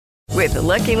With the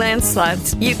Lucky Land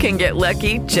Slots, you can get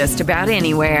lucky just about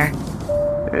anywhere.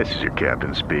 This is your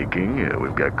captain speaking.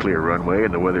 We've got clear runway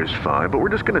and the weather's fine, but we're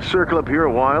just going to circle up here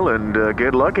a while and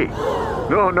get lucky.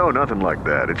 No, nothing like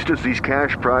that. It's just these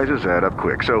cash prizes add up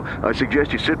quick. So I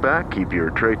suggest you sit back, keep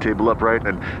your tray table upright,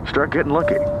 and start getting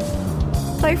lucky.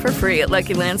 Play for free at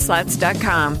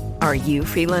LuckyLandSlots.com. Are you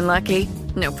feeling lucky?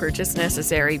 No purchase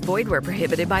necessary. Void where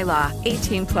prohibited by law.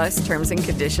 18 plus terms and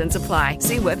conditions apply.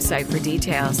 See website for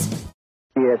details.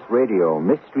 CBS Radio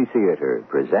Mystery Theater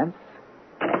presents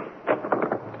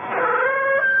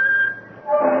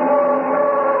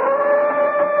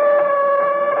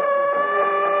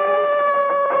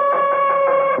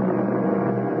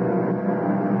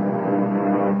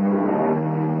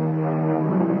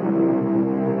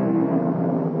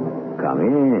Come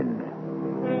in.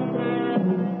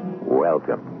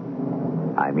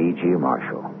 Welcome. I'm E.G.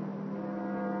 Marshall.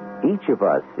 Each of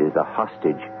us is a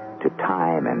hostage to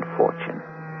time and fortune.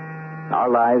 Our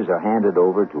lives are handed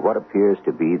over to what appears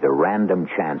to be the random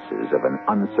chances of an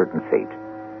uncertain fate.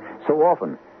 So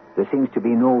often, there seems to be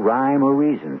no rhyme or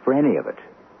reason for any of it.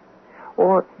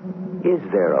 Or is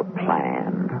there a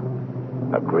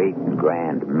plan? A great and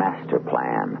grand master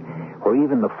plan where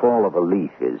even the fall of a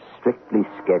leaf is strictly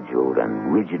scheduled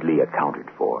and rigidly accounted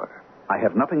for. I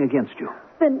have nothing against you.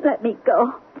 Then let me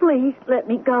go. Please let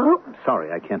me go. I'm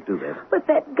sorry, I can't do that. But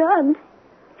that gun,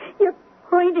 you're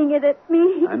pointing it at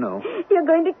me. I know. You're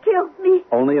going to kill me.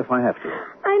 Only if I have to.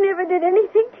 I never did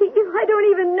anything to you. I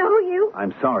don't even know you.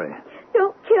 I'm sorry.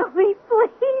 Don't kill me,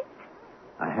 please.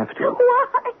 I have to.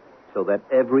 Why? So that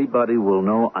everybody will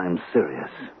know I'm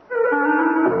serious.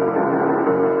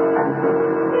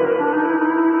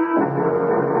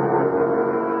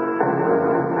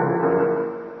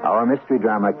 Our mystery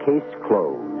drama, Case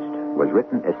Closed, was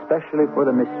written especially for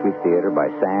the Mystery Theater by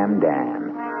Sam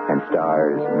Dan and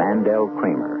stars Mandel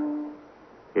Kramer.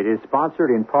 It is sponsored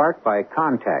in part by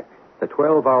Contact, the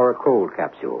 12-hour cold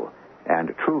capsule,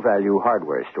 and True Value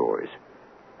hardware stores.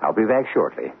 I'll be back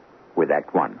shortly with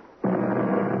Act One.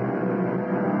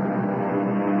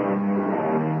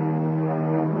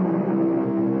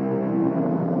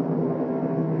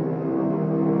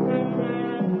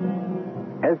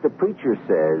 As the preacher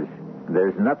says,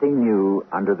 there's nothing new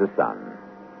under the sun.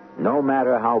 No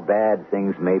matter how bad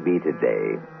things may be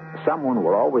today, someone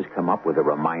will always come up with a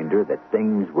reminder that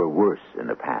things were worse in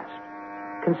the past.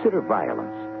 Consider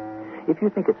violence. If you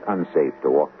think it's unsafe to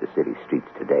walk the city streets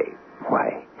today,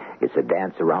 why, it's a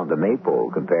dance around the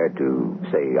maypole compared to,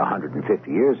 say,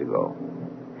 150 years ago.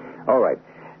 All right,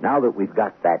 now that we've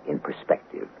got that in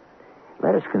perspective,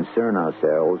 let us concern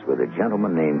ourselves with a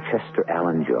gentleman named Chester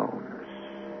Allen Jones.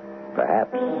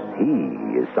 Perhaps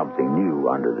he is something new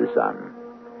under the sun.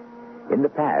 In the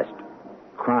past,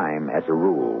 crime, as a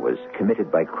rule, was committed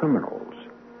by criminals.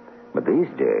 But these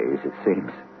days, it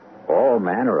seems, all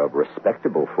manner of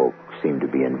respectable folk seem to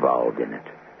be involved in it.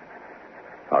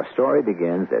 Our story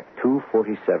begins at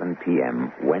 2:47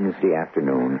 p.m. Wednesday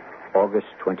afternoon, August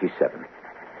 27th,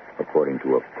 according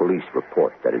to a police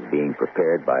report that is being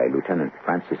prepared by Lieutenant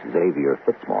Francis Xavier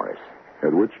Fitzmaurice.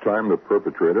 At which time the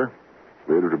perpetrator,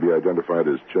 later to be identified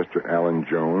as Chester Allen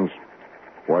Jones,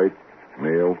 white,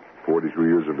 male, 43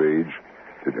 years of age,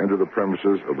 did enter the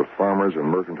premises of the Farmers and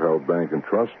Mercantile Bank and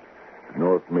Trust at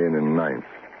North Main and 9th,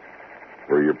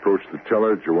 where he approached the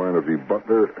teller, Joanna V.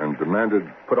 Butler, and demanded...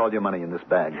 Put all your money in this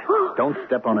bag. Don't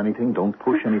step on anything. Don't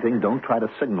push anything. Don't try to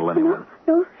signal anyone.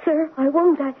 No, sir, I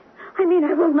won't. I mean,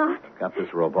 I will not. Got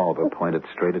this revolver pointed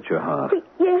straight at your heart.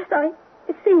 Yes, I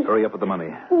see. Hurry up with the money.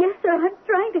 Yes, sir, I'm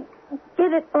trying to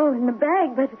get it all in the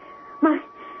bag, but my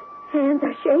hands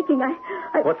are shaking.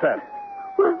 What's that?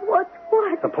 What?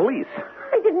 The police.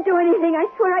 I didn't do anything. I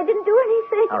swear I didn't do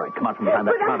anything. All right, come on from behind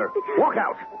that counter. Walk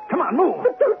out. Come on, move.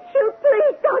 But don't shoot,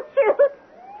 please. Don't shoot.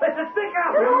 Listen, speak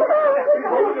out.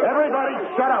 Everybody,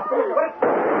 shut up.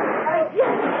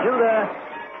 You there.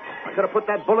 I'm going to put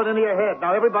that bullet into your head.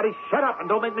 Now, everybody, shut up and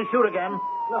don't make me shoot again.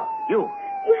 No. You.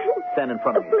 Stand in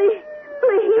front of me. Please.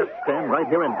 Just stand right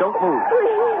here and don't move.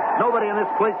 Please. Nobody in this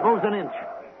place moves an inch.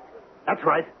 That's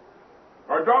right.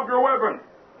 All right, drop your weapon.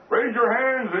 Raise your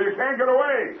hands or you can't get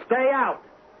away. Stay out.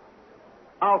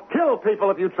 I'll kill people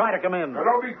if you try to come in. Now,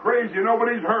 don't be crazy.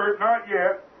 Nobody's hurt. Not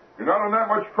yet. You're not in that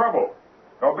much trouble.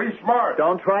 Now, be smart.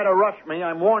 Don't try to rush me.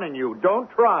 I'm warning you. Don't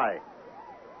try.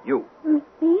 You. Me?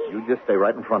 You just stay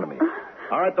right in front of me.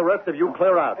 All right, the rest of you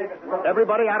clear out.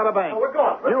 Everybody out of the bank.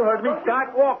 You heard me.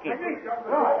 Start walking.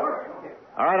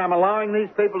 All right, I'm allowing these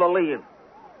people to leave.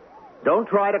 Don't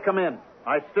try to come in.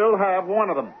 I still have one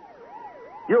of them.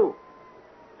 You,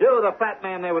 the fat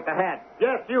man there with the hat.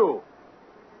 Yes, you.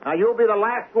 Now, you'll be the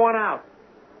last one out.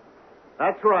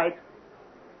 That's right.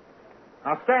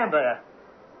 Now stand there.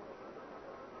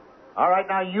 All right,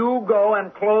 now you go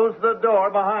and close the door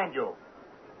behind you.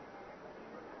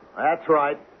 That's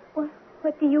right.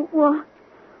 What do you want?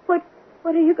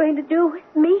 What are you going to do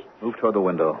with me? Move toward the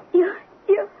window. You're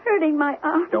hurting my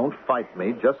arm. Don't fight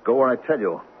me. Just go where I tell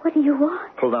you. What do you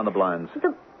want? Pull down the blinds.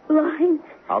 The blinds.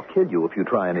 I'll kill you if you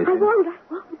try anything. I won't.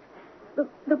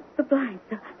 The blinds.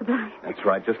 The blinds. That's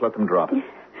right. Just let them drop.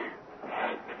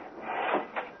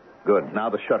 Good. Now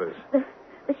the shutters.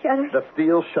 The shutters. The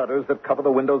steel shutters that cover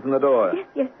the windows and the door.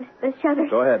 Yes, the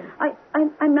shutters. Go ahead.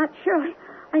 I'm not sure.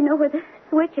 I know where the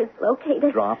switch is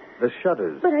located. Drop the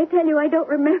shutters. But I tell you, I don't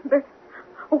remember.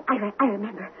 Oh, I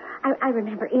remember. I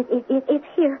remember. It's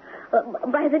here,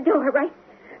 by the door, right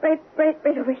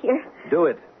over here. Do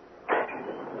it.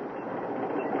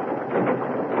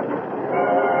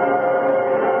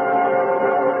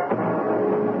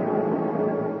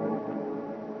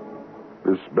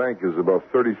 This bank is about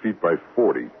 30 feet by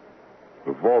 40.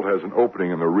 The vault has an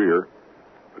opening in the rear.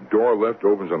 A door left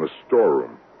opens on the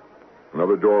storeroom.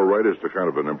 Another door right is to kind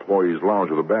of an employee's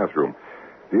lounge or the bathroom.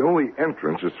 The only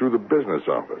entrance is through the business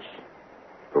office.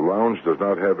 The lounge does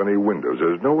not have any windows.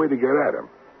 There's no way to get at him,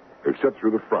 except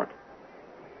through the front.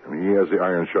 And he has the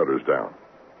iron shutters down.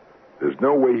 There's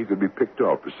no way he could be picked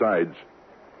off. Besides,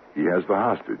 he has the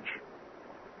hostage.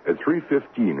 At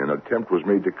 3:15, an attempt was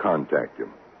made to contact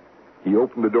him. He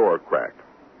opened the door a crack.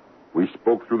 We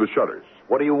spoke through the shutters.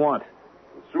 What do you want?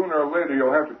 Sooner or later,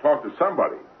 you'll have to talk to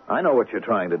somebody. I know what you're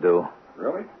trying to do.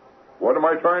 Really? What am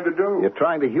I trying to do? You're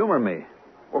trying to humor me.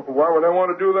 Well, why would I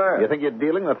want to do that? You think you're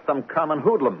dealing with some common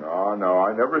hoodlum? No,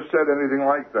 I never said anything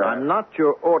like that. I'm not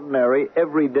your ordinary,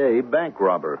 everyday bank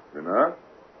robber. You're not?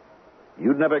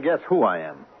 You'd never guess who I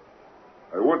am.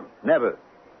 I wouldn't. Never.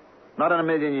 Not in a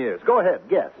million years. Go ahead,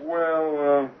 guess.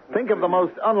 Well, Think of the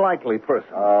most unlikely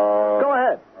person. Go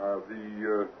ahead.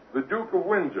 The Duke of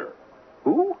Windsor.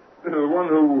 Who? The one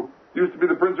who used to be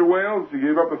the Prince of Wales. He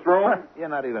gave up the throne. You're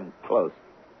not even close.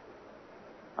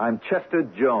 I'm Chester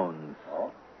Jones.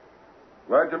 Oh.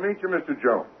 Glad to meet you, Mr.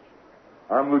 Jones.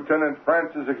 I'm Lieutenant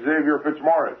Francis Xavier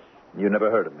Fitzmaurice. You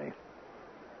never heard of me.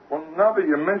 Well, now that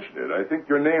you mention it, I think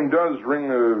your name does ring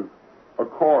a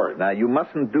chord. Now, you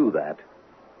mustn't do that.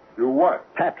 Do what?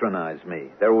 Patronize me.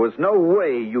 There was no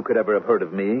way you could ever have heard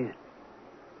of me.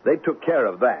 They took care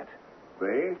of that.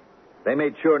 They? They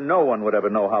made sure no one would ever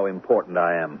know how important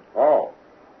I am. Oh.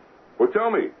 Well,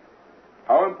 tell me,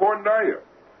 how important are you?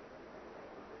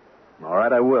 All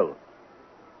right, I will.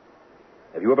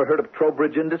 Have you ever heard of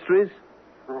Trowbridge Industries?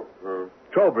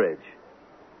 Trowbridge.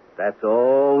 That's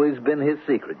always been his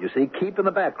secret. You see, keep in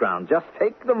the background. Just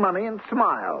take the money and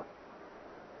smile.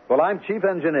 Well, I'm chief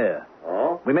engineer.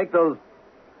 Oh? We make those...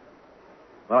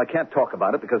 Well, I can't talk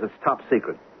about it because it's top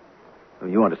secret.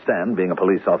 You understand, being a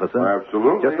police officer.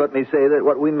 Absolutely. Just let me say that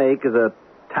what we make is a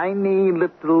tiny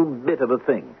little bit of a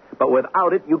thing. But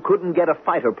without it, you couldn't get a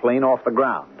fighter plane off the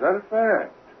ground. Is that a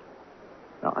fact?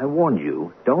 Now, I warn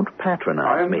you, don't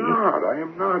patronize me. I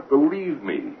am not. Believe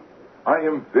me. I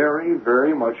am very,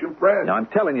 very much impressed. Now, I'm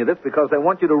telling you this because I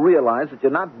want you to realize that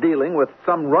you're not dealing with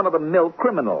some run-of-the-mill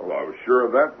criminal. Well, I was sure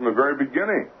of that from the very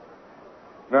beginning.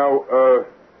 Now,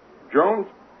 Jones,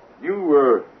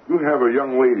 you have a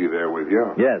young lady there with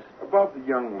you. Yes. About the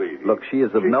young lady. Look, she is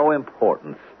of no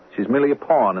importance. She's merely a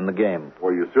pawn in the game.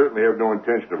 Well, you certainly have no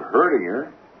intention of hurting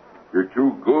her. You're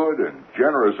too good and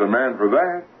generous a man for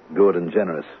that. Good and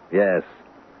generous, yes.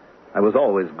 I was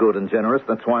always good and generous.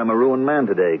 That's why I'm a ruined man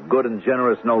today. Good and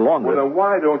generous no longer. Well, then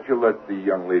why don't you let the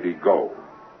young lady go?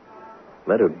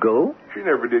 Let her go? She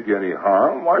never did you any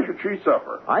harm. Why should she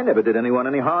suffer? I never did anyone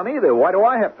any harm either. Why do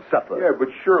I have to suffer? Yeah, but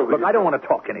surely... Look, I don't want to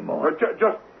talk anymore.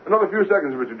 Just another few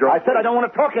seconds, Mr. Jones. I said I don't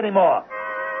want to talk anymore.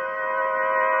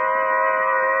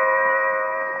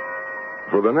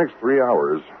 For the next 3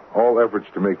 hours, all efforts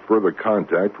to make further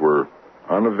contact were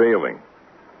unavailing.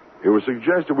 It was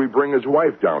suggested we bring his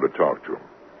wife down to talk to him.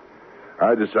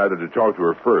 I decided to talk to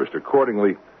her first.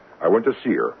 Accordingly, I went to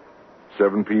see her,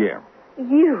 7 p.m.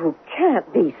 You can't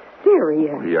be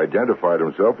serious. He identified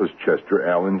himself as Chester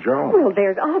Allen Jones. Well,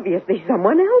 there's obviously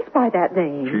someone else by that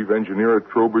name. Chief engineer at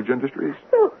Trowbridge Industries.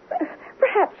 Well,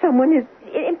 perhaps someone is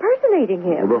impersonating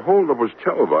him. Well, the holdup was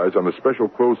televised on a special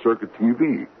closed-circuit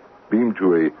TV, beamed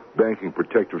to a banking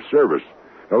protective service.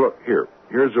 Now, look,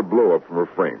 here's a blow-up from her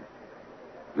frame.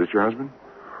 Is this your husband?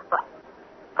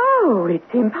 Oh,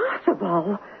 it's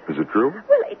impossible. Is it true?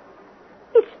 Well,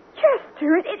 it's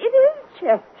Chester. It is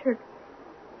Chester.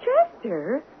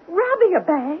 Chester? Robbing a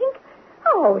bank?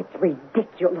 Oh, it's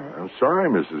ridiculous. I'm sorry,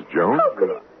 Mrs. Jones. How could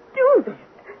he do this?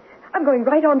 I'm going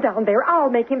right on down there. I'll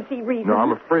make him see reason. No,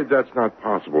 I'm afraid that's not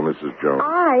possible, Mrs. Jones.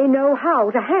 I know how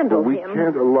to handle But we him.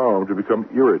 can't allow him to become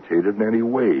irritated in any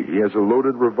way. He has a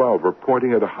loaded revolver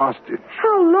pointing at a hostage.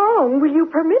 How long will you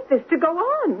permit this to go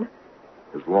on?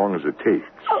 As long as it takes.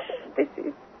 Oh, this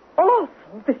is awful.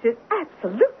 This is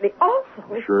absolutely awful.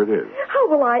 I'm sure it is. How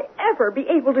will I ever be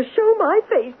able to show my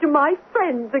face to my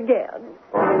friends again?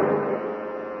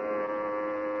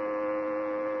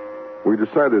 We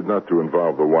decided not to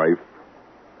involve the wife.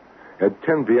 At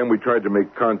 10 p.m., we tried to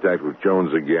make contact with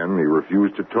Jones again. He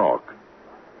refused to talk.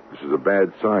 This is a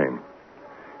bad sign.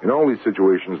 In all these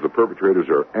situations, the perpetrators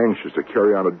are anxious to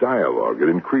carry on a dialogue. It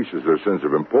increases their sense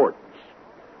of importance.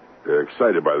 They're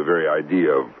excited by the very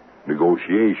idea of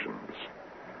negotiations.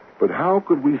 But how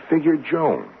could we figure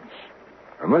Jones?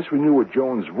 Unless we knew what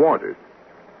Jones wanted,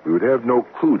 we would have no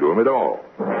clue to him at all.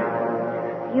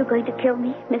 Are you going to kill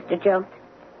me, Mr. Jones?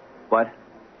 What?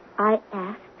 I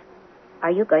asked,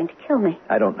 are you going to kill me?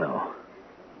 I don't know.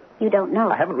 You don't know.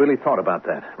 I haven't really thought about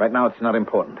that. Right now, it's not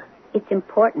important. It's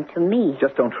important to me.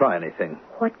 Just don't try anything.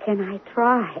 What can I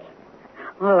try?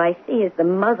 All I see is the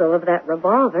muzzle of that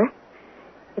revolver.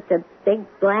 It's a big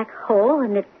black hole,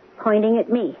 and it's pointing at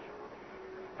me.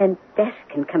 And death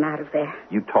can come out of there.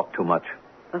 You talk too much.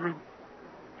 Well,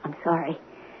 I'm sorry.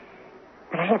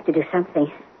 But I have to do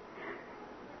something.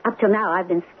 Up till now, I've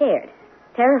been scared,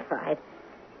 terrified.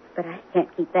 But I can't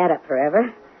keep that up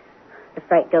forever. The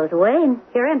fright goes away, and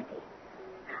you're empty.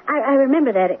 I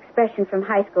remember that expression from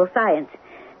high school science.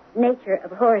 Nature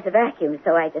abhors a vacuum,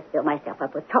 so I just fill myself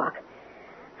up with talk.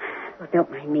 Well,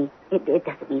 don't mind me. It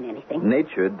doesn't mean anything.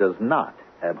 Nature does not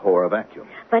abhor a vacuum.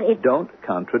 But it... Don't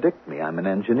contradict me. I'm an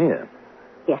engineer.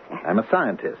 Yes, sir. I'm a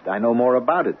scientist. I know more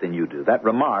about it than you do. That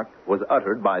remark was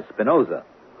uttered by Spinoza.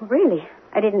 Oh, really?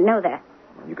 I didn't know that.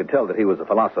 You could tell that he was a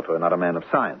philosopher, not a man of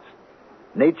science.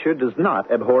 Nature does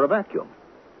not abhor a vacuum.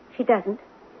 She doesn't.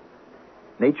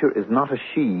 Nature is not a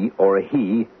she or a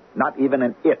he, not even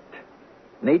an it.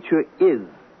 Nature is,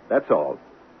 that's all.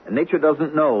 And nature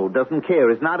doesn't know, doesn't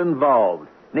care, is not involved.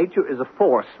 Nature is a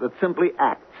force that simply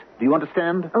acts. Do you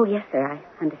understand? Oh, yes, sir,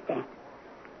 I understand.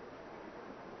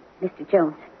 Mr.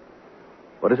 Jones.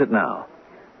 What is it now?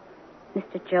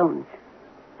 Mr. Jones,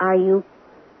 are you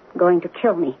going to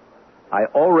kill me? I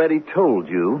already told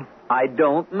you I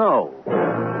don't know.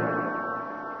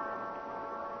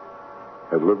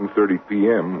 At 11:30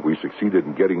 p.m., we succeeded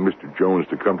in getting Mr. Jones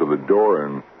to come to the door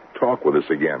and talk with us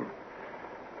again.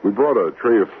 We brought a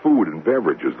tray of food and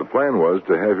beverages. The plan was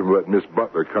to have him let Miss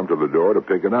Butler come to the door to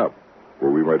pick it up,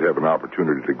 where we might have an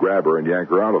opportunity to grab her and yank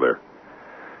her out of there.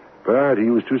 But he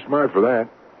was too smart for that.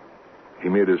 He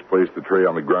made us place the tray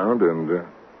on the ground and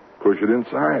push it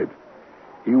inside.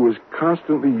 He was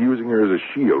constantly using her as a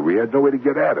shield. We had no way to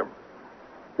get at him.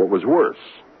 What was worse,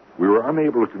 we were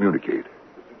unable to communicate.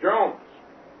 Mr. Jones,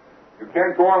 you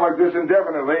can't go on like this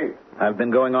indefinitely. I've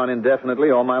been going on indefinitely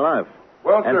all my life.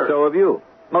 Well, and sir. so have you.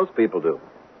 Most people do.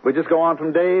 We just go on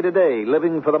from day to day,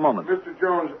 living for the moment. Mr.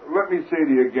 Jones, let me say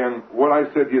to you again what I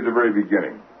said to you at the very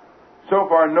beginning. So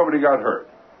far, nobody got hurt.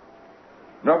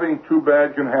 Nothing too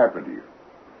bad can happen to you.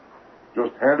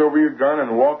 Just hand over your gun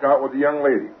and walk out with the young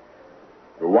lady.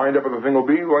 You'll wind up with a thing will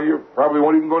be, well, you probably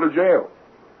won't even go to jail.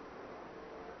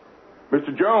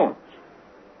 Mr. Jones,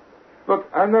 look,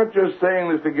 I'm not just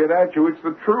saying this to get at you, it's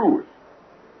the truth.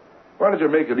 Why don't you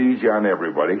make it easy on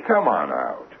everybody? Come on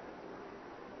out.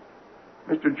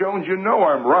 Mr. Jones, you know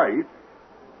I'm right.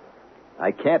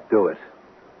 I can't do it.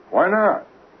 Why not?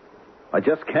 I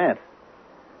just can't.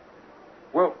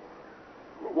 Well,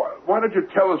 why don't you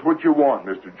tell us what you want,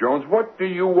 Mr. Jones? What do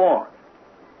you want?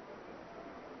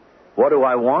 What do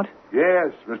I want?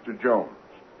 Yes, Mr. Jones.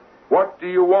 What do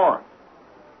you want?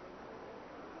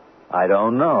 I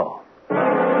don't know.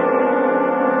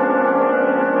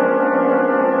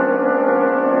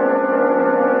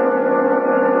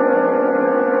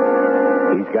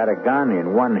 He's got a gun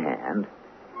in one hand.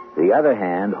 The other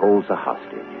hand holds a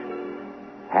hostage.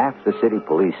 Half the city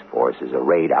police force is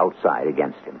arrayed outside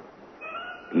against him.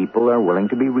 People are willing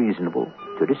to be reasonable,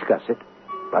 to discuss it,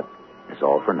 but it's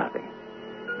all for nothing,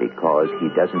 because he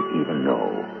doesn't even know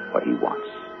what he wants.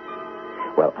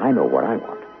 Well, I know what I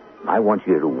want. I want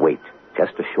you to wait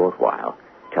just a short while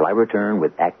till I return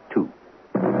with Act 2.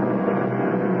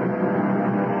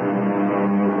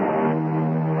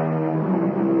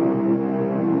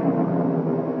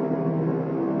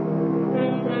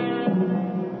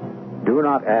 Do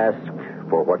not ask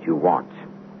for what you want.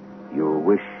 You'll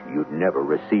wish you'd never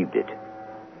received it.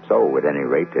 So, at any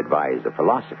rate, advise the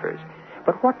philosophers.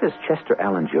 But what does Chester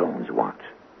Allen Jones want?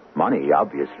 Money,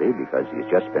 obviously, because he's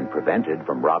just been prevented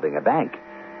from robbing a bank.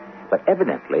 But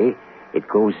evidently, It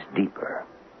goes deeper.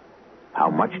 How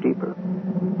much deeper?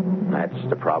 That's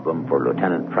the problem for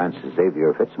Lieutenant Francis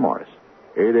Xavier Fitzmaurice.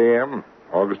 8 a.m.,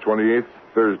 August 28th,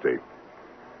 Thursday.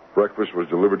 Breakfast was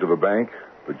delivered to the bank,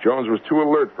 but Jones was too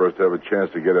alert for us to have a chance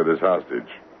to get at his hostage.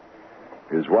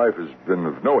 His wife has been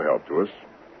of no help to us.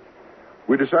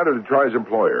 We decided to try his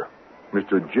employer,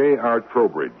 Mr. J.R.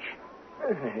 Trowbridge.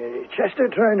 Chester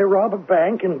trying to rob a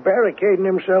bank and barricading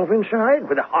himself inside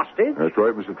with a hostage? That's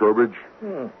right, Mr. Trowbridge.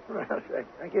 Well,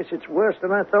 I guess it's worse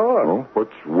than I thought. Oh,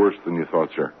 what's worse than you thought,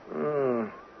 sir?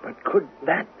 But could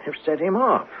that have set him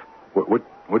off?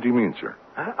 What do you mean, sir?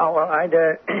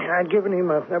 I'd given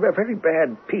him a very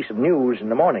bad piece of news in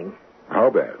the morning. How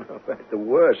bad? The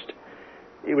worst.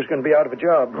 He was going to be out of a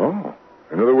job. Oh.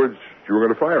 In other words, you were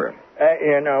going to fire him?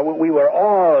 We were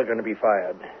all going to be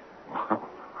fired.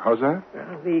 How's that?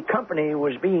 The company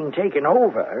was being taken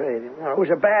over. It was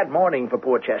a bad morning for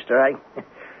poor Chester.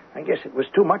 I guess it was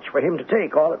too much for him to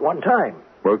take all at one time.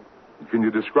 Well, can you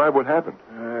describe what happened?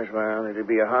 Well, it'd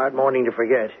be a hard morning to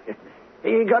forget.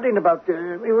 He got in about,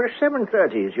 we were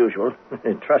 7:30 as usual.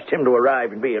 Trust him to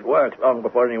arrive and be at work long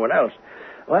before anyone else.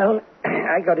 Well,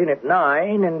 I got in at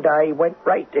 9 and I went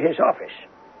right to his office.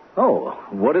 Oh,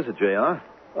 what is it, J.R.?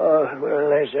 Well,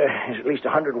 there's at least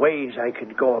 100 ways I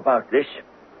could go about this.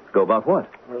 Go about what?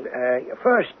 Well,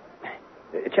 first,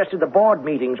 Chester, the board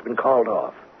meeting's been called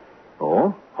off.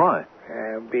 Oh? Why?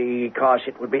 Because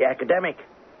it would be academic.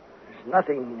 There's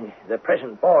nothing the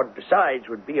present board decides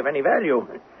would be of any value.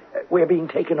 We're being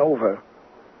taken over.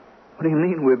 What do you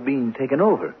mean we're being taken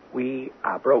over? We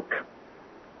are broke.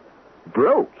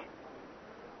 Broke?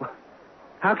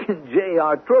 How can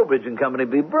J.R. Trowbridge and Company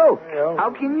be broke?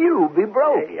 How can you be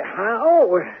broke? How?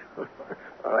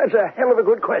 Well, that's a hell of a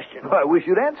good question. Well, I wish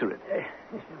you'd answer it.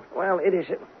 Well,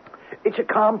 it's a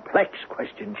complex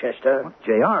question, Chester.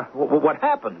 J.R., what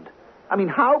happened? I mean,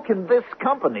 how can this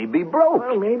company be broke?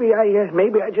 Well, maybe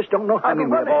I just don't know how to run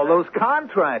we have all those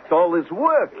contracts, all this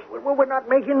work. Well, we're not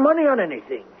making money on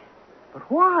anything. But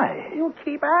why? You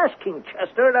keep asking,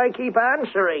 Chester, and I keep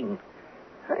answering.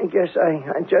 I guess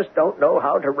I just don't know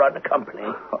how to run a company.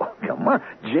 Oh, come on.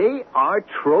 J.R.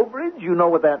 Trowbridge? You know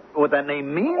what that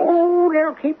name means? Oh,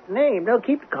 they'll keep the name. They'll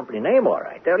keep the company name, all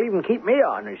right. They'll even keep me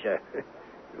on as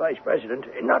vice president.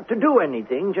 Not to do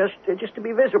anything, just to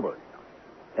be visible.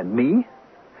 And me?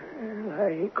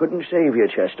 I couldn't save you,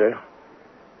 Chester.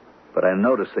 But I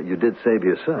noticed that you did save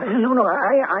yourself. No,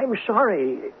 I'm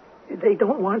sorry. They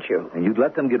don't want you. And you'd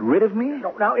let them get rid of me?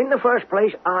 No, now, in the first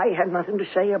place, I had nothing to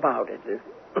say about it.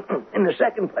 In the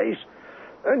second place,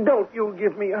 don't you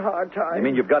give me a hard time. You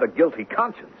mean you've got a guilty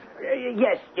conscience?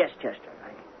 Yes, Chester.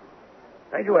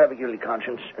 I do have a guilty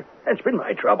conscience. That's been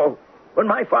my trouble. When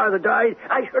my father died,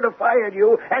 I should have fired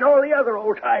you and all the other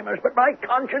old-timers, but my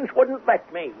conscience wouldn't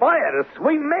let me. Fired us?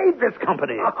 We made this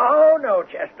company. Oh, no,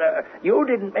 Chester. You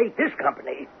didn't make this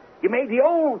company. You made the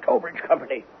old Trowbridge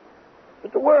Company.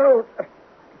 But the world,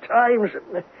 times,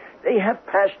 they have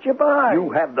passed you by.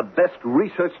 You have the best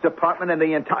research department in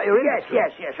the entire industry.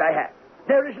 Yes, I have.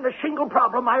 There isn't a single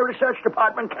problem my research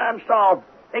department can't solve,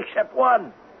 except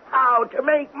one. How to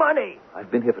make money.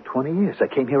 I've been here for 20 years. I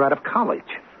came here out of college.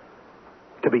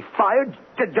 To be fired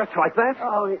just like that?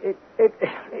 Oh,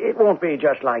 it won't be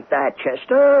just like that,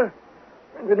 Chester.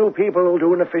 The new people will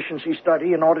do an efficiency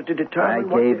study in order to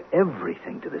determine I gave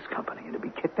everything to this company and to be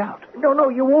kicked out. No,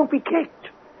 you won't be kicked.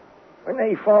 When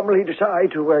they formally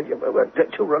decide to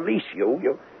release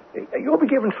you, you'll be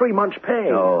given 3 months' pay.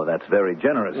 Oh, that's very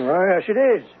generous. Yes, it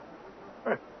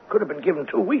is. Could have been given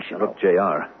 2 weeks, you know. Look,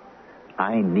 J.R.,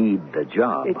 I need the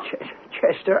job.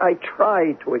 Chester, I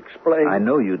tried to explain. I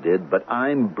know you did, but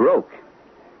I'm broke.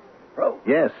 Broke?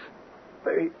 Yes.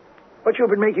 But you've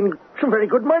been making some very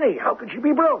good money. How could you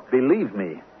be broke? Believe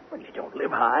me. Well, you don't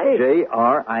live high.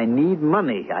 J.R., I need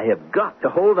money. I have got to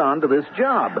hold on to this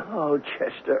job. Oh,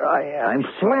 Chester, I'm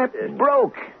flat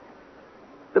broke.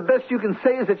 The best you can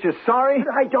say is that you're sorry?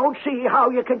 I don't see how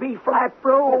you can be flat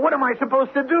broke. Well, what am I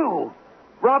supposed to do?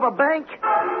 Rob a bank?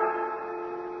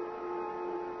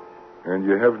 And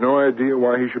you have no idea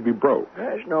why he should be broke?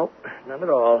 Yes, no, none at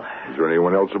all. Is there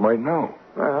anyone else who might know?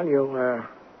 Well, you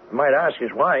might ask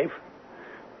his wife.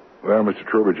 Well, Mr.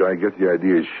 Trowbridge, I get the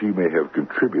idea she may have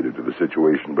contributed to the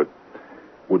situation, but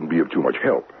wouldn't be of too much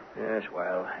help. Yes,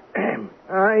 well,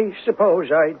 I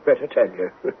suppose I'd better tell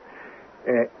you.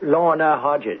 Lorna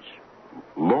Hodges.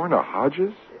 Lorna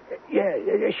Hodges?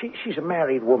 Yeah, she's a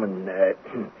married woman.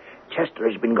 Chester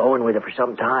has been going with her for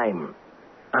some time.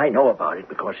 I know about it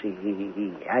because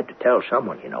he had to tell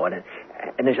someone, you know, and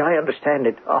as I understand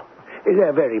it,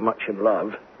 they're very much in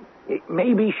love.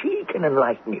 Maybe she can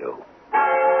enlighten you.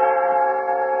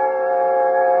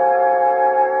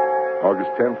 August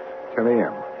 10th, 10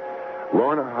 a.m.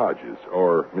 Lorna Hodges,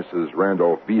 or Mrs.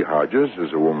 Randolph B. Hodges,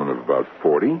 is a woman of about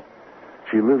 40.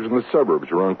 She lives in the suburbs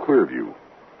around Clearview.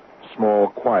 Small,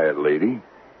 quiet lady.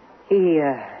 He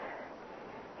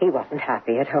wasn't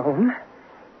happy at home.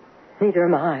 Neither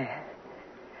am I.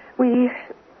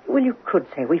 You could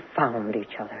say we found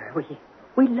each other.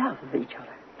 We love each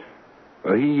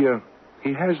other.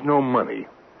 He has no money.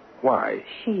 Why?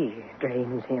 She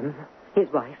drains him. His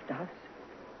wife does.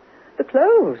 The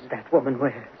clothes that woman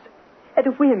wears. At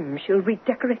a whim, she'll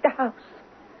redecorate the house.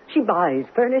 She buys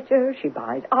furniture. She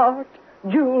buys art,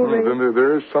 jewelry. Well, then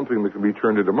there is something that can be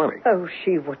turned into money. Oh,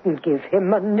 she wouldn't give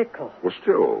him a nickel. Well,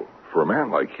 still, for a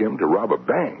man like him to rob a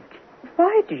bank.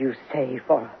 Why do you say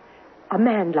for a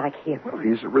man like him? Well,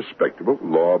 he's a respectable,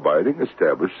 law-abiding,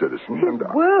 established citizen. His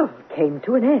world came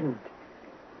to an end.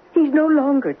 He's no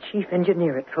longer chief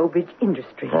engineer at Trowbridge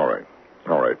Industries. All right.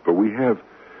 But we have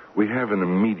an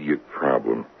immediate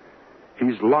problem.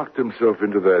 He's locked himself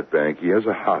into that bank. He has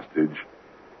a hostage.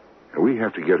 And we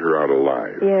have to get her out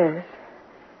alive. Yes.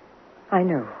 I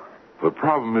know. The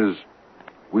problem is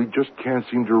we just can't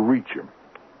seem to reach him.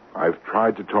 I've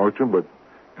tried to talk to him, but,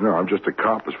 I'm just a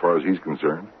cop as far as he's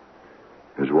concerned.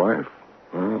 His wife?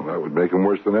 Well, that would make him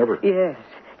worse than ever. Yes,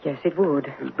 it would.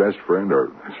 His best friend,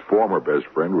 or his former best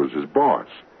friend, was his boss.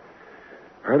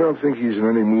 I don't think he's in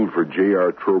any mood for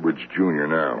J.R. Trowbridge Jr.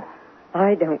 now.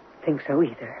 I don't think so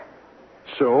either.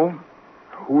 So,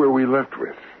 who are we left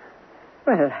with?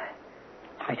 Well,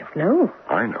 I don't know.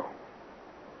 I know.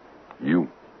 You.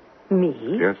 Me?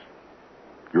 Yes.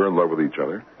 You're in love with each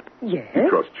other. Yes. He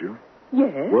trusts you.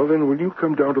 Yes. Well, then, will you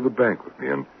come down to the bank with me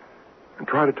and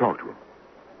try to talk to him?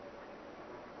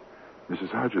 Mrs.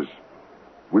 Hodges,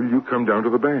 will you come down to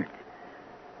the bank?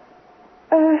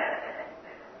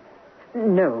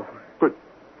 No. But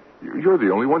you're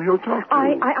the only one he'll talk to.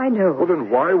 I know. Well, then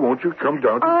why won't you come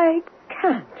down to... I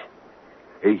can't.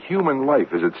 A human life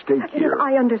is at stake here.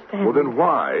 I understand. Well, then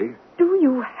why... Do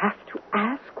you have to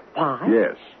ask why?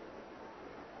 Yes.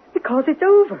 Because it's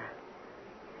over.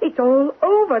 It's all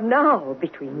over now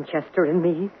between Chester and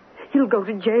me. He'll go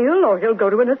to jail or he'll go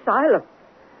to an asylum.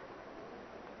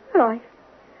 I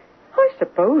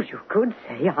suppose you could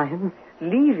say I'm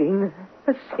leaving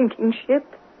a sinking ship.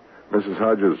 Mrs.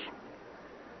 Hodges,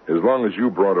 as long as you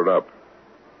brought it up,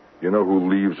 you know who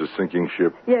leaves a sinking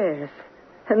ship? Yes,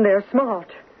 and they're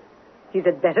smart. Is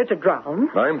it better to drown?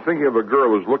 I'm thinking of a girl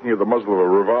who's looking at the muzzle of a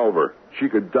revolver. She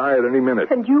could die at any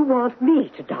minute. And you want me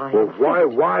to die? Well,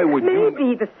 why would you...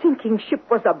 Maybe the sinking ship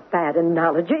was a bad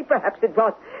analogy. Perhaps it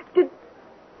was. Did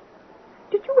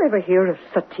you ever hear of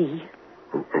sati?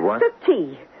 What?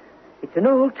 Sati. It's an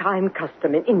old-time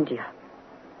custom in India.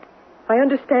 I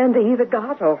understand they either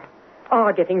got or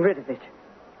are getting rid of it.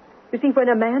 You see, when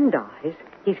a man dies,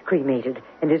 he's cremated,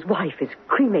 and his wife is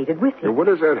cremated with him. Now, what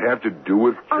does that have to do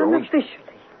with Jones?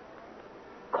 Unofficially.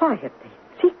 Quietly,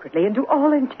 secretly, and to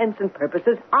all intents and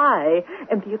purposes, I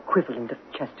am the equivalent of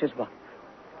Chester's wife.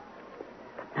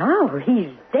 But now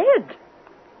he's dead.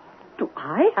 Do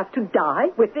I have to die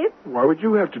with him? Why would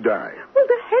you have to die? Well,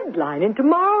 the headline in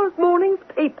tomorrow's morning's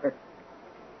paper.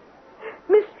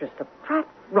 Mistress of Pratt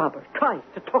Robert tries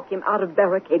to talk him out of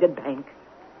barricaded bank.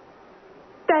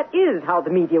 That is how the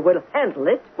media will handle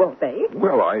it, won't they?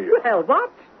 Well, Well,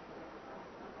 what?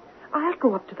 I'll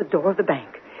go up to the door of the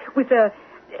bank with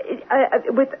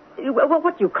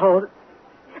what do you call it?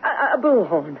 A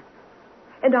bullhorn.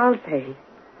 And I'll say,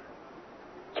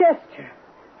 Chester,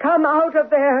 come out of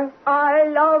there. I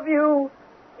love you.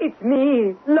 It's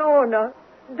me, Lorna,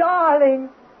 darling.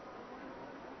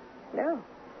 No,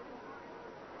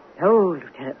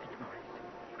 Lieutenant Fitzmaurice.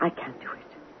 I can't do it.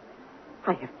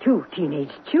 I have 2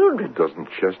 teenage children. Doesn't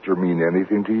Chester mean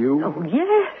anything to you? Oh,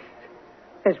 yes.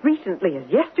 As recently as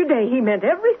yesterday, he meant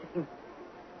everything.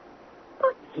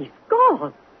 But he's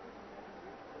gone.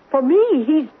 For me,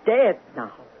 he's dead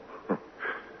now.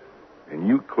 And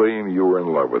you claim you were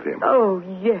in love with him. Oh,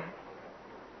 yes.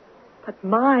 But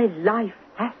my life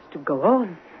has to go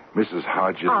on. Mrs.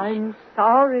 Hodges. I'm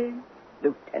sorry,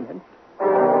 Lieutenant.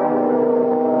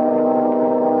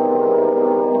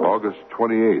 August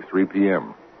 28th, 3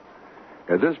 p.m.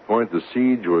 At this point, the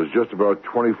siege was just about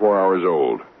 24 hours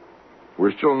old.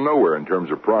 We're still nowhere in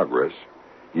terms of progress.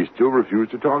 He still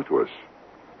refused to talk to us.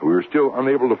 We were still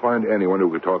unable to find anyone who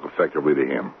could talk effectively to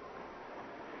him.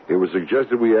 It was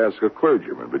suggested we ask a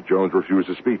clergyman, but Jones refused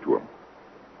to speak to him.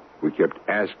 We kept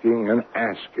asking and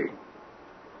asking.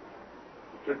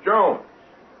 Mr. Jones,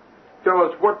 tell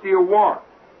us, what do you want?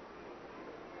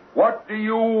 What do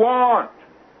you want?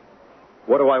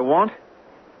 What do I want?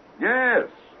 Yes.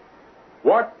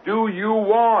 What do you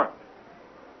want?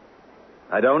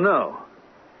 I don't know.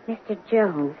 Mr.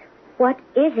 Jones, what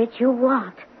is it you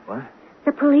want? What?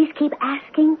 The police keep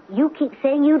asking. You keep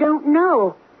saying you don't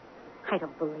know. I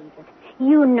don't believe it.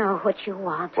 You know what you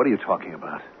want. What are you talking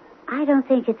about? I don't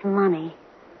think it's money.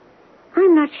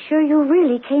 I'm not sure you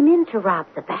really came in to rob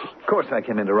the bank. Of course I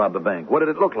came in to rob the bank. What did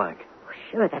it look like? Well,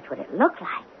 sure, that's what it looked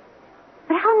like.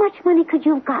 But how much money could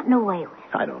you have gotten away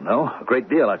with? I don't know. A great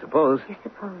deal, I suppose. You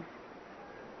suppose.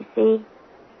 You see,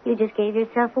 you just gave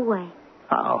yourself away.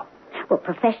 How? Well,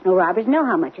 professional robbers know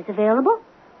how much is available.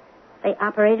 They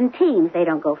operate in teams. They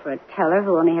don't go for a teller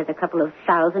who only has a couple of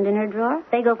thousand in her drawer.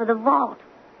 They go for the vault.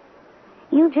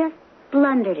 You just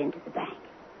blundered into the bank.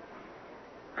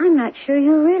 I'm not sure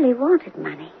you really wanted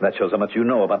money. That shows how much you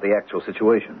know about the actual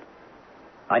situation.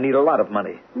 I need a lot of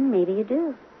money. Maybe you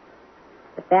do.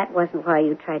 But that wasn't why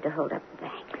you tried to hold up the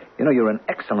bank. You know, you're an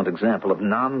excellent example of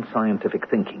non-scientific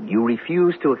thinking. You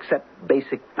refuse to accept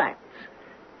basic facts.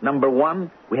 Number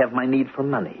one, we have my need for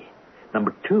money.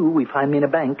 Number two, we find me in a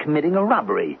bank committing a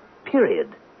robbery.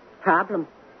 Period. Problem.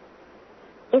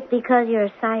 It's because you're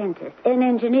a scientist, an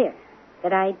engineer,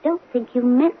 that I don't think you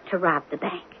meant to rob the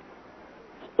bank.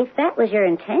 If that was your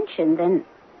intention, then...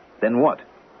 Then what?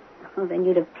 Well, then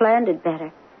you'd have planned it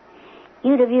better.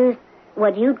 You'd have used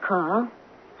what you'd call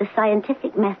the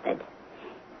scientific method.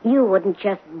 You wouldn't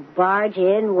just barge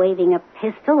in waving a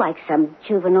pistol like some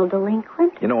juvenile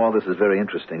delinquent. You know, all this is very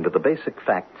interesting, but the basic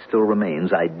fact still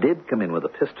remains. I did come in with a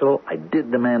pistol. I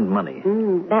did demand money.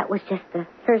 That was just the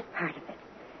first part of it.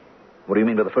 What do you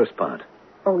mean by the first part?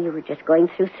 Oh, you were just going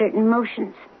through certain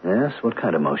motions. Yes? What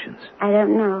kind of motions? I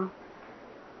don't know.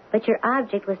 But your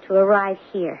object was to arrive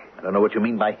here. I don't know what you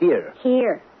mean by here.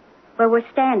 Here. Where we're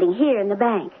standing, here in the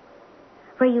bank.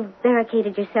 Where you've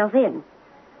barricaded yourself in.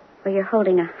 Where you're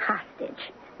holding a hostage.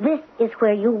 This is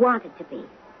where you wanted to be.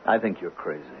 I think you're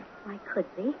crazy. I could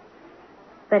be.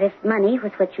 But if money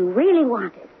was what you really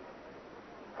wanted,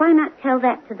 why not tell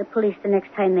that to the police the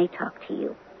next time they talk to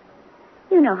you?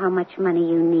 You know how much money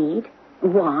you need,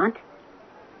 want.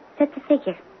 Set the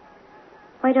figure.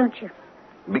 Why don't you?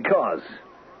 Because?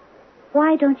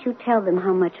 Why don't you tell them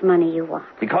how much money you want?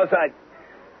 Because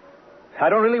I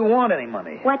don't really want any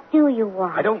money. What do you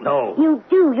want? I don't know. You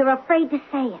do. You're afraid to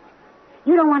say it.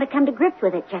 You don't want to come to grips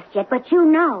with it just yet, but you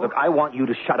know. Look, I want you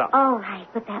to shut up. All right,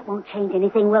 but that won't change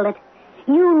anything, will it?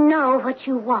 You know what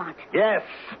you want. Yes,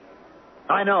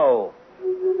 I know.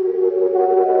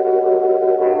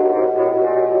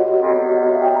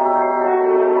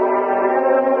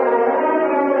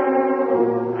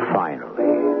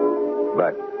 Finally.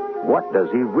 But what does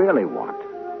he really want?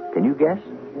 Can you guess?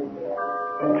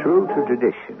 True to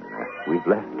tradition, we've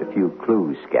left a few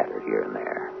clues scattered here and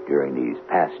there during these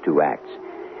past two acts.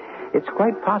 It's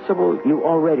quite possible you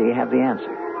already have the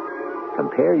answer.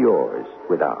 Compare yours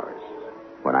with ours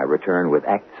when I return with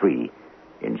Act 3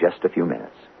 in just a few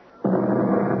minutes.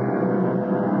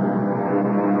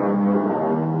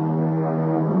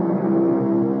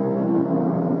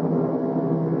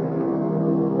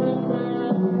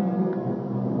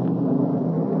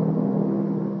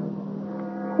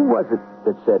 Who was it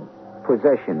that said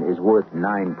possession is worth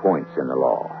 9 points in the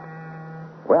law?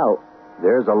 Well,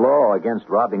 there's a law against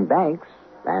robbing banks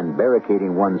and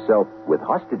barricading oneself with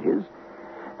hostages.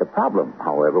 The problem,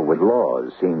 however, with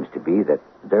laws seems to be that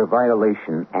their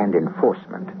violation and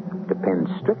enforcement depends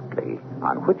strictly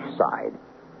on which side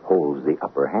holds the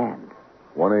upper hand.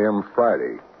 1 a.m.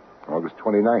 Friday, August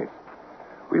 29th.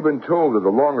 We've been told that the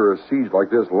longer a siege like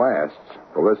this lasts,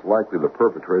 the less likely the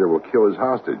perpetrator will kill his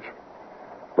hostage.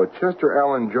 But Chester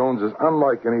Allen Jones is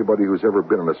unlike anybody who's ever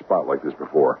been in a spot like this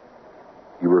before.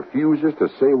 He refuses to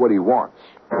say what he wants.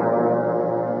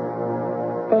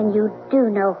 Then you do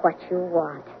know what you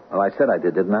want. Well, I said I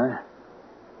did, didn't I?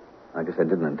 I guess I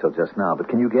didn't until just now, but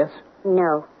can you guess?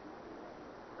 No.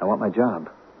 I want my job.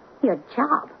 Your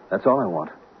job? That's all I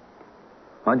want.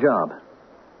 My job.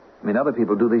 I mean, other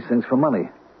people do these things for money.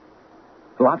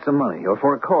 Lots of money, or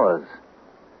for a cause.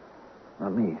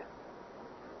 Not me.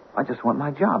 I just want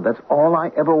my job. That's all I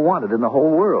ever wanted in the whole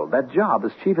world. That job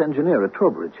as chief engineer at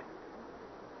Trowbridge.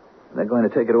 And they're going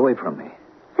to take it away from me.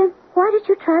 Then why did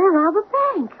you try to rob a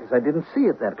bank? Because I didn't see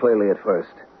it that clearly at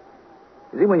first.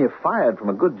 You see, when you're fired from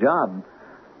a good job,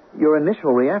 your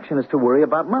initial reaction is to worry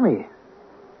about money.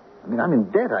 I mean, I'm in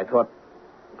debt. I thought,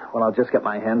 well, I'll just get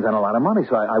my hands on a lot of money.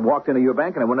 So I walked into your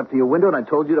bank and I went up to your window and I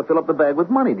told you to fill up the bag with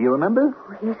money. Do you remember?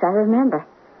 Oh, yes, I remember.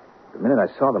 The minute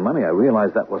I saw the money, I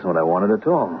realized that wasn't what I wanted at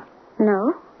all.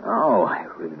 No? Oh, I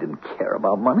really didn't care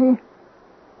about money.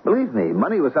 Believe me,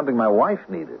 money was something my wife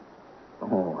needed.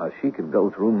 Oh, how she could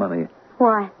go through money.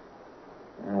 Why?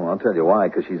 Oh, I'll tell you why.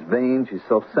 Because she's vain, she's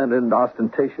self-centered and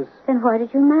ostentatious. Then why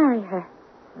did you marry her?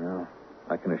 Well,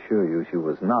 I can assure you she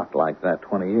was not like that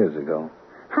 20 years ago.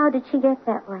 How did she get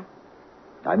that way?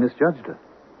 I misjudged her.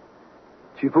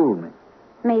 She fooled me.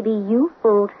 Maybe you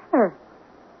fooled her.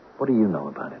 What do you know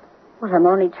about it? Well, I'm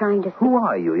only trying to see. Who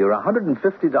are you? You're a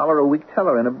 $150 a week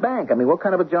teller in a bank. I mean, what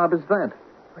kind of a job is that?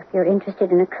 If you're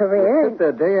interested in a career... You sit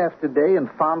there day after day and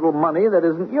fondle money that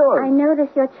isn't yours. I notice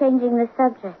you're changing the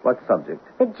subject. What subject?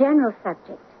 The general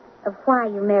subject of why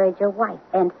you married your wife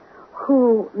and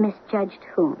who misjudged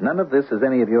whom. None of this is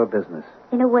any of your business.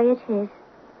 In a way, it is.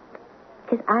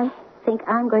 Because I think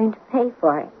I'm going to pay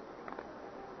for it.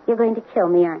 You're going to kill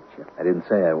me, aren't you? I didn't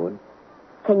say I would.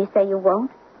 Can you say you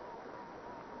won't?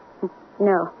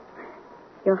 No.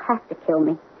 You'll have to kill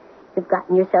me. You've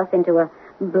gotten yourself into a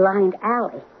blind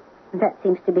alley. That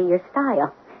seems to be your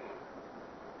style.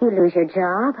 You lose your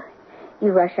job.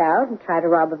 You rush out and try to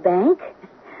rob a bank.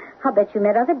 I'll bet you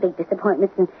met other big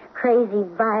disappointments in crazy,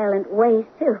 violent ways,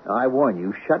 too. I warn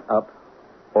you, shut up,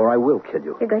 or I will kill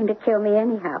you. You're going to kill me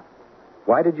anyhow.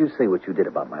 Why did you say what you did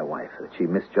about my wife, that she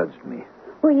misjudged me?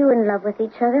 Were you in love with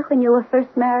each other when you were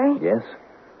first married? Yes.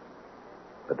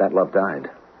 But that love died.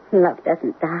 Love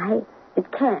doesn't die.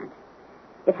 It can't.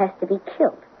 It has to be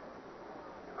killed.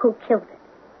 Who killed it?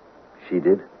 She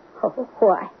did. Oh,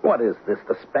 why? What is this,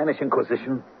 the Spanish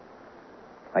Inquisition?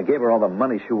 I gave her all the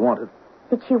money she wanted.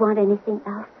 Did she want anything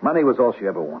else? Money was all she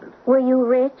ever wanted. Were you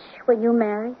rich when you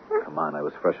married her? Come on, I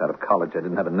was fresh out of college. I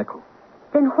didn't have a nickel.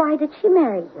 Then why did she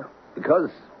marry you? Because...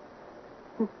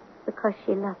 Because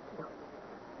she loved you.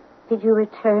 Did you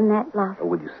return that love? Oh,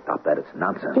 will you stop that? It's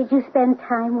nonsense. Did you spend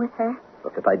time with her?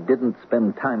 Look, if I didn't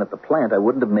spend time at the plant, I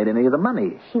wouldn't have made any of the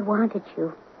money. She wanted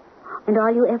you. And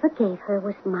all you ever gave her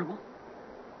was money.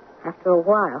 After a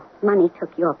while, money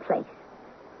took your place.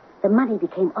 The money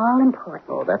became all important.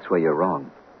 Oh, that's where you're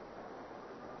wrong.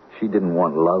 She didn't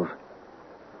want love.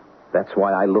 That's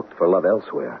why I looked for love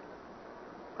elsewhere.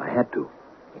 I had to.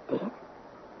 You did?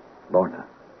 Lorna.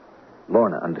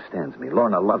 Lorna understands me.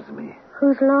 Lorna loves me.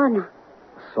 Who's Lorna?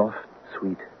 A soft,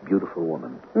 sweet, beautiful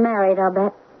woman. Married, I'll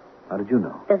bet. How did you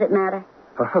know? Does it matter?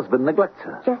 Her husband neglects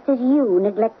her. Just as you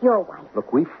neglect your wife.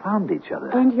 Look, we found each other.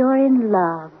 And you're in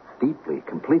love. Deeply,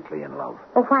 completely in love.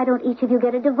 Well, why don't each of you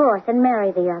get a divorce and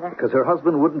marry the other? Because her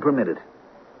husband wouldn't permit it.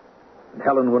 And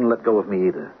Helen wouldn't let go of me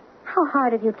either. How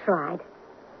hard have you tried?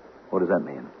 What does that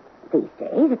mean? These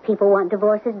days, if people want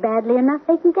divorces badly enough,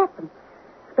 they can get them.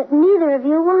 But neither of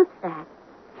you wants that.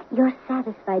 You're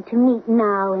satisfied to meet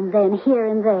now and then, here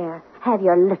and there, have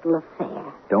your little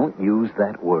affair. Don't use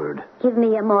that word. Give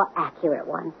me a more accurate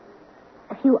one.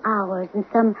 A few hours in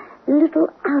some little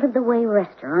out-of-the-way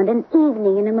restaurant, an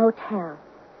evening in a motel.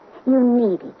 You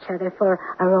need each other for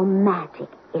a romantic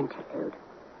interlude.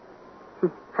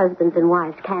 Husbands and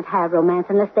wives can't have romance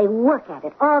unless they work at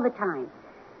it all the time.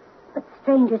 But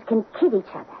strangers can kid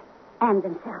each other and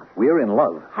themselves. We're in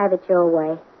love. Have it your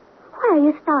way. Why are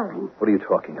you stalling? What are you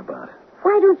talking about?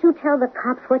 Why don't you tell the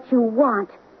cops what you want?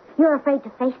 You're afraid to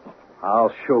face it.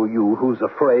 I'll show you who's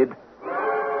afraid.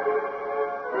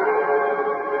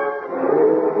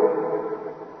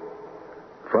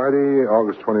 Friday,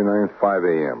 August 29th, 5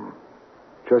 a.m.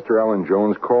 Chester Allen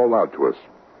Jones called out to us.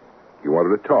 He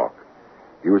wanted to talk.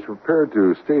 He was prepared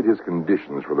to state his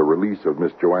conditions for the release of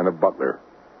Miss Joanna Butler.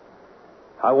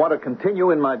 I want to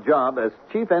continue in my job as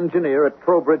chief engineer at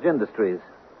Trowbridge Industries.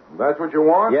 That's what you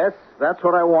want? Yes, that's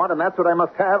what I want, and that's what I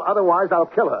must have. Otherwise, I'll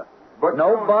kill her. But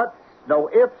no John... buts, no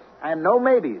ifs, and no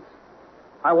maybes.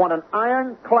 I want an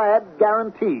ironclad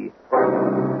guarantee.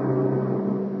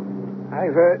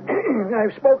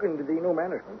 I've spoken to the new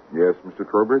management. Yes, Mr.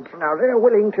 Trowbridge? Now, they're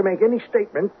willing to make any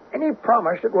statement, any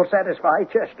promise that will satisfy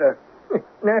Chester.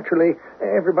 Naturally,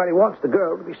 everybody wants the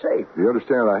girl to be safe. You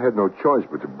understand, I had no choice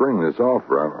but to bring this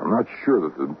offer. I'm not sure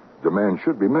that the demand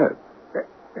should be met.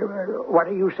 What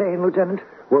are you saying, Lieutenant?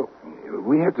 Well,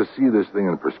 we have to see this thing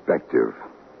in perspective.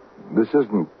 This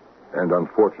isn't, and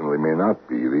unfortunately may not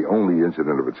be, the only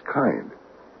incident of its kind.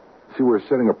 See, we're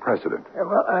setting a precedent.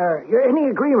 Any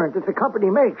agreement that the company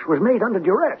makes was made under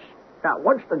duress. Now,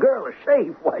 once the girl is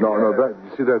safe, why... No,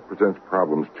 that presents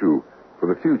problems, too. For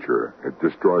the future, it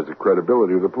destroys the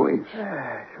credibility of the police.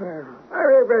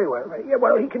 Very well. Yeah,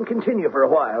 well, he can continue for a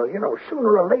while. You know,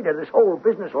 sooner or later, this whole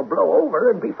business will blow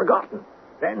over and be forgotten.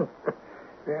 Then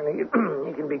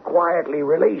he can be quietly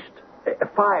released,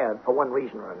 fired for one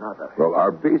reason or another. Well,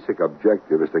 our basic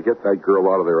objective is to get that girl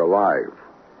out of there alive.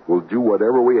 We'll do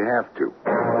whatever we have to.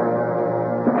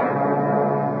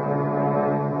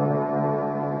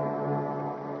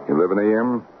 (11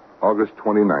 a.m., August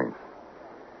 29th.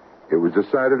 It was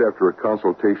decided after a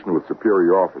consultation with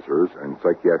superior officers and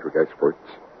psychiatric experts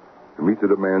to meet the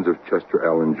demands of Chester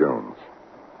Allen Jones.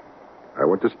 I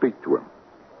went to speak to him.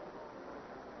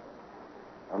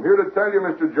 I'm here to tell you,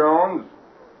 Mr. Jones,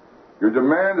 your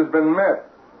demand has been met.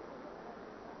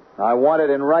 I want it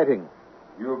in writing.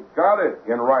 You've got it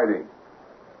in writing.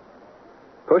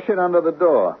 Push it under the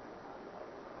door.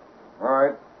 All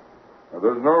right. Now,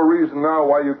 there's no reason now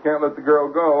why you can't let the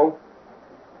girl go.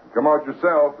 Come out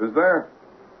yourself, is there?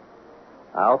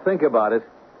 I'll think about it.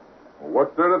 Well,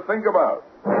 what's there to think about?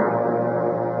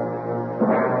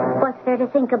 What's there to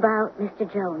think about,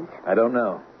 Mr. Jones? I don't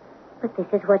know. But this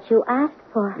is what you asked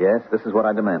for. Yes, this is what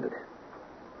I demanded.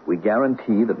 We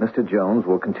guarantee that Mr. Jones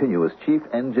will continue as chief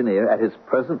engineer at his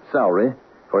present salary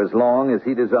for as long as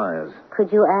he desires.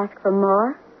 Could you ask for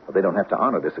more? Well, they don't have to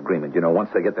honor this agreement, once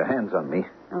they get their hands on me.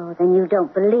 Oh, then you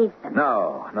don't believe them.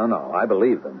 No. I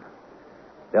believe them.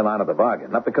 They'll honor the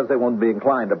bargain, not because they won't be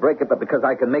inclined to break it, but because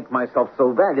I can make myself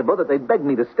so valuable that they beg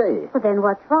me to stay. Well, then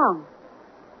what's wrong?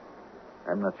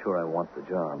 I'm not sure I want the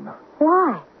job.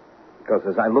 Why? Because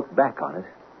as I look back on it,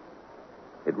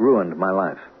 it ruined my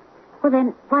life. Well,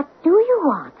 then what do you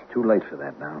want? Too late for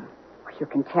that now. Well, you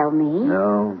can tell me.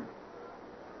 No.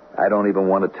 I don't even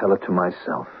want to tell it to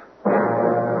myself.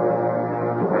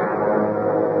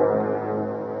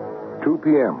 2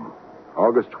 p.m.,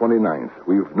 August 29th.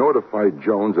 We've notified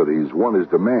Jones that he's won his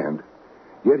demand,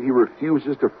 yet he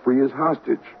refuses to free his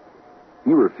hostage.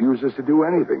 He refuses to do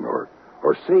anything or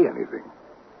say anything.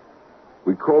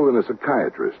 We called in a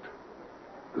psychiatrist.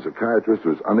 The psychiatrist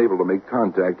was unable to make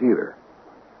contact either.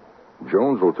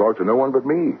 Jones will talk to no one but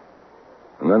me,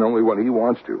 and then only when he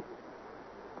wants to.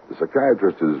 The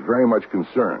psychiatrist is very much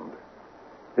concerned.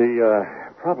 The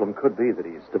problem could be that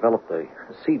he's developed a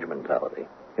siege mentality.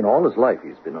 All his life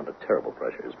he's been under terrible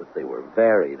pressures, but they were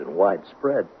varied and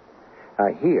widespread.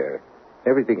 Here,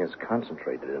 everything is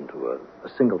concentrated into a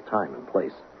single time and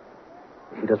place.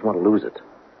 He doesn't want to lose it.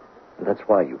 And that's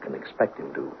why you can expect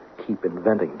him to keep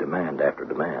inventing demand after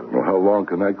demand. Well, how long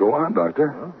can that go on,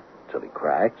 Doctor? Well, until he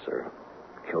cracks or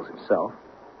kills himself,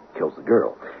 kills the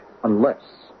girl. Unless...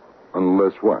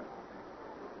 Unless what?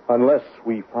 Unless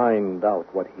we find out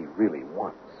what he really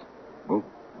wants. Well,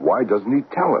 why doesn't he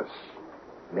tell us?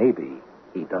 Maybe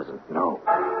he doesn't know.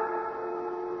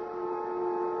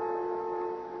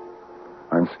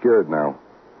 I'm scared now.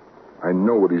 I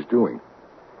know what he's doing.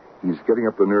 He's getting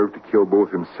up the nerve to kill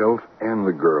both himself and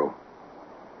the girl.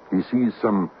 He sees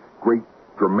some great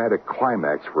dramatic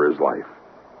climax for his life.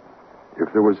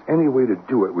 If there was any way to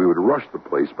do it, we would rush the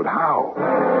place, but how?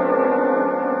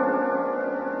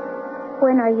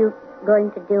 When are you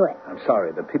going to do it? I'm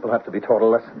sorry, but people have to be taught a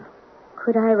lesson.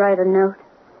 Could I write a note?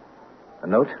 A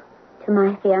note? To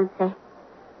my fiancé.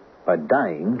 By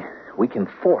dying, we can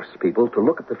force people to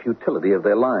look at the futility of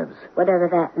their lives. Whatever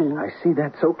that means. I see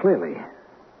that so clearly.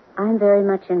 I'm very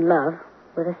much in love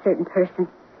with a certain person.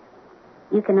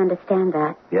 You can understand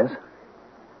that. Yes?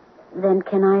 Then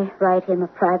can I write him a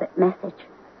private message?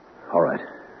 All right.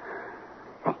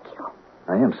 Thank you.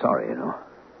 I am sorry,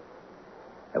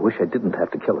 I wish I didn't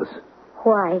have to kill us.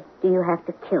 Why do you have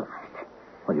to kill us?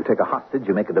 Well, you take a hostage,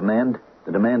 you make a demand.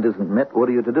 The demand isn't met. What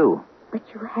are you to do? But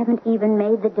you haven't even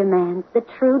made the demand, the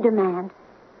true demand.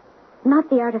 Not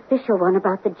the artificial one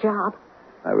about the job.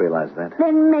 I realize that.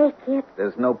 Then make it.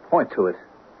 There's no point to it.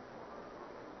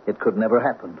 It could never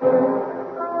happen.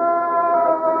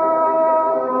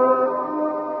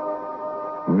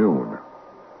 Noon,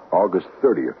 August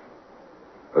 30th.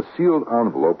 A sealed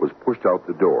envelope was pushed out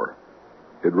the door.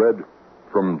 It read,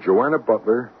 "From Joanna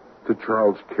Butler to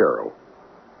Charles Carroll."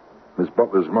 Miss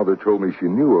Butler's mother told me she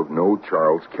knew of no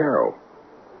Charles Carroll.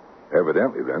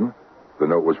 Evidently, then, the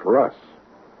note was for us.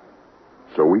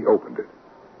 So we opened it.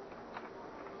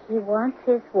 He wants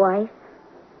his wife,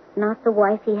 not the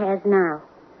wife he has now,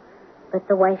 but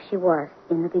the wife she was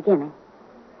in the beginning.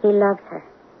 He loves her.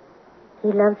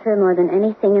 He loves her more than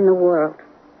anything in the world.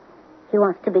 He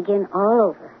wants to begin all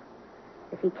over.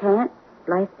 If he can't,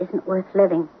 life isn't worth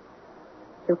living.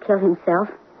 He'll kill himself,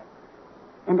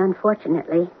 and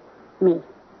unfortunately, me.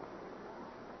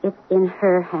 It's in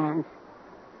her hands.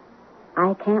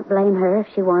 I can't blame her if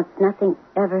she wants nothing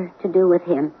ever to do with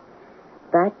him.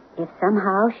 But if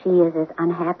somehow she is as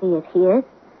unhappy as he is,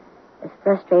 as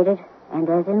frustrated and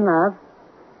as in love,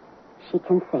 she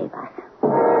can save us.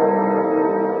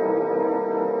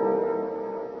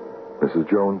 Mrs.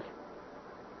 Jones,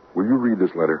 will you read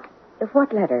this letter?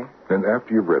 What letter? And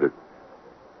after you've read it,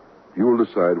 you will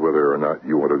decide whether or not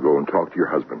you want to go and talk to your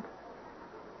husband.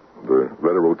 The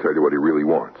letter will tell you what he really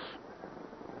wants.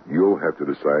 You'll have to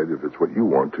decide if it's what you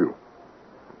want, too.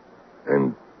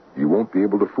 And you won't be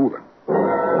able to fool him.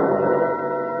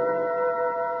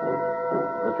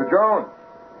 Mr. Jones!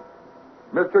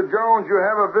 Mr. Jones, you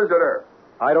have a visitor.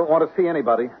 I don't want to see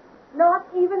anybody. Not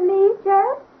even me,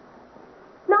 Chet?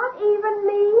 Not even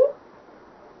me?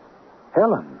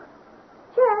 Helen.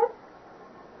 Chet,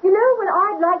 you know what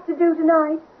I'd like to do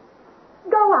tonight?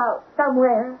 Go out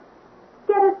somewhere,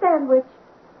 get a sandwich,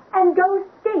 and go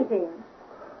skating.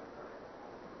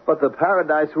 But the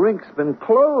Paradise Rink's been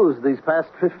closed these past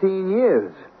 15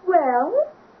 years. Well,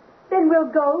 then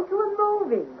we'll go to a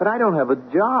movie. But I don't have a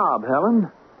job,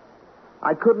 Helen.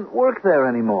 I couldn't work there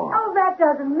anymore. Oh, that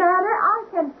doesn't matter. I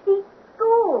can teach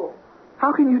school.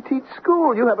 How can you teach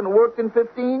school? You haven't worked in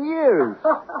 15 years.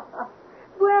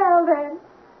 Well, then,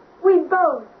 we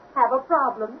both have a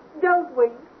problem, don't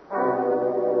we?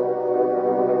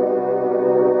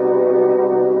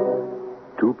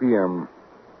 2 p.m.,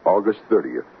 August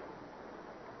 30th.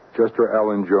 Chester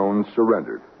Allen Jones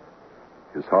surrendered.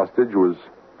 His hostage was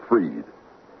freed,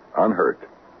 unhurt.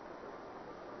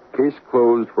 Case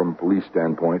closed from police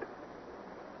standpoint.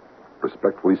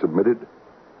 Respectfully submitted,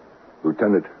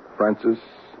 Lieutenant Francis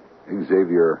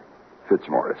Xavier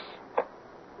Fitzmaurice.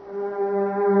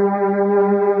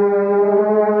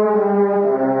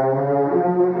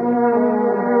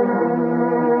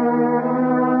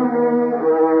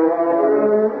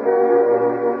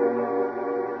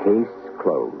 Case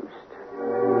closed.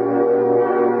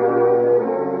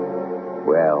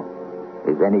 Well,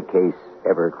 is any case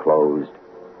ever closed?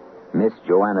 Miss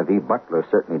Joanna V. Butler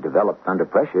certainly developed under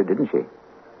pressure, didn't she?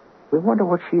 We wonder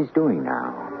what she's doing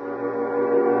now.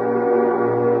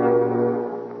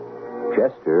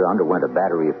 Chester underwent a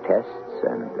battery of tests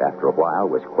and, after a while,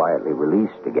 was quietly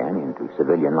released again into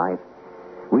civilian life.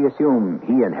 We assume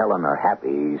he and Helen are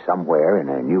happy somewhere in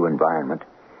a new environment.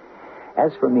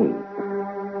 As for me,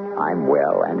 I'm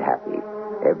well and happy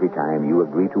every time you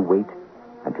agree to wait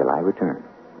until I return.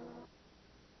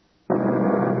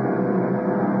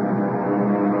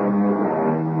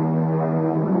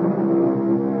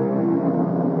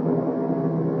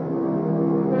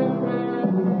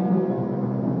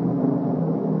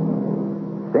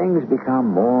 Things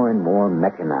become more and more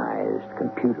mechanized,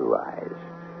 computerized.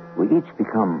 We each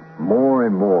become more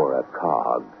and more a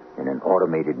cog in an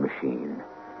automated machine.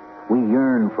 We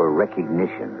yearn for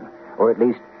recognition, or at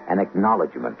least an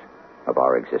acknowledgement of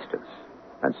our existence.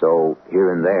 And so,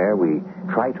 here and there, we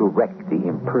try to wreck the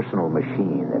impersonal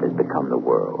machine that has become the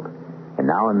world. And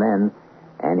now and then,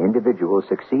 an individual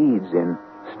succeeds in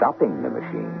stopping the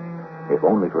machine, if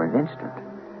only for an instant,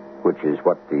 which is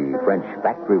what the French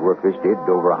factory workers did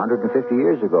over 150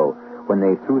 years ago when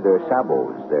they threw their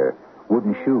sabots, their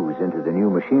wooden shoes, into the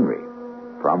new machinery,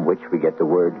 from which we get the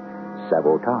word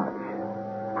sabotage,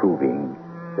 proving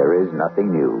there is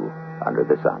nothing new under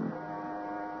the sun.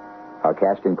 Our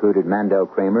cast included Mandel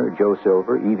Kramer, Joe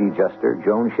Silver, Evie Juster,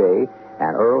 Joan Shea,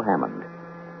 and Earl Hammond.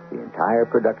 The entire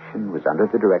production was under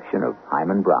the direction of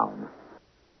Hyman Brown.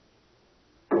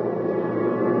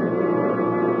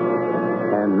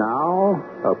 And now,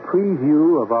 a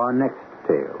preview of our next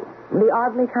tale. The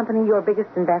Audley Company, your biggest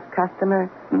and best customer.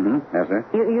 Mm-hmm. Yes, sir.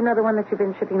 You know the one that you've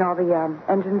been shipping all the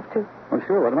engines to? Well,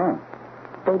 sure. What about?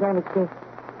 They don't exist.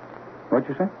 What'd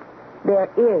you say? There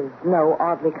is no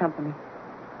Audley Company.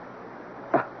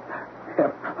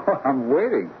 Well, I'm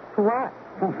waiting. For what?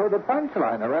 For the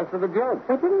punchline, the rest of the joke.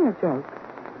 What isn't a joke?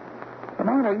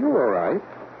 Samantha, you all right?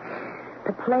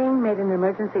 The plane made an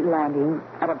emergency landing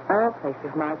out of all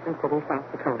places, Marston City, South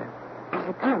Dakota. I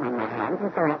had time on my hands,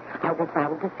 and so I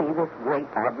decided to see this great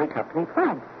Audley Company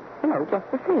plant. Just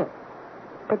to see it.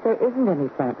 But there isn't any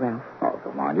plant, Ralph. Oh,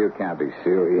 come on, you can't be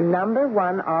serious. Number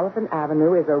 1 Oliphant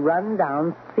Avenue is a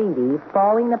run-down, seedy,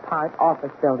 falling-apart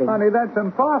office building. Honey, that's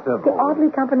impossible. The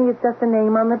Audley Company is just a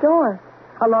name on the door,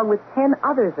 along with 10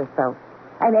 others or so.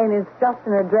 And it's just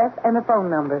an address and a phone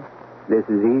number. This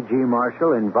is E.G.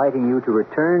 Marshall inviting you to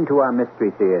return to our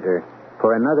Mystery Theater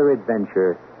for another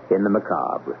adventure in the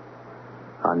macabre.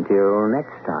 Until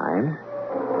next time,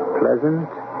 pleasant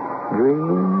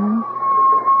dreams.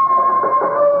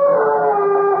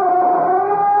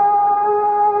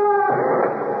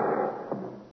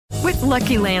 With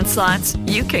Lucky Land Slots,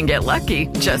 you can get lucky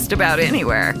just about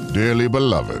anywhere. Dearly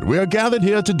beloved, we are gathered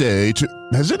here today to...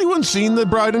 Has anyone seen the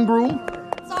bride and groom?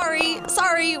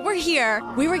 Sorry, we're here.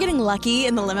 We were getting lucky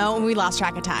in the limo and we lost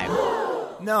track of time.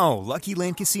 No, Lucky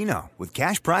Land Casino, with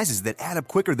cash prizes that add up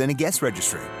quicker than a guest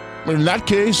registry. In that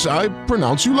case, I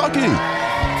pronounce you lucky.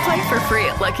 Play for free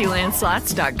at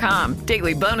LuckyLandSlots.com.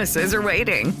 Daily bonuses are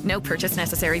waiting. No purchase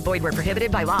necessary. Void where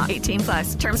prohibited by law.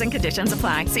 18+. Terms and conditions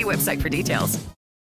apply. See website for details.